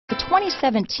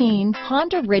2017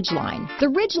 Honda Ridgeline. The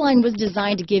Ridgeline was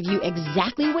designed to give you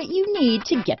exactly what you need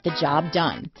to get the job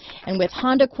done. And with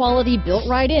Honda quality built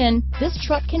right in, this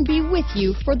truck can be with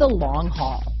you for the long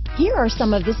haul. Here are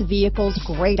some of this vehicle's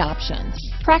great options: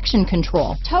 traction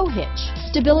control, tow hitch,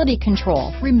 stability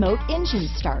control, remote engine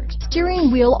start,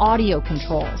 steering wheel audio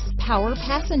controls, power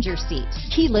passenger seat,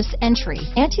 keyless entry,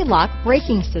 anti-lock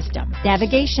braking system,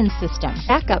 navigation system,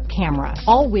 backup camera,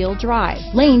 all-wheel drive,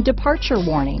 lane departure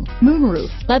warning, moonroof,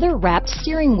 leather-wrapped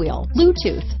steering wheel,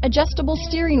 Bluetooth, adjustable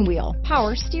steering wheel,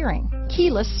 power steering,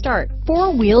 keyless start,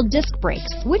 four-wheel disc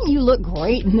brakes. Wouldn't you look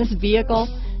great in this vehicle?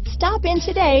 Stop in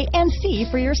today and see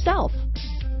for yourself.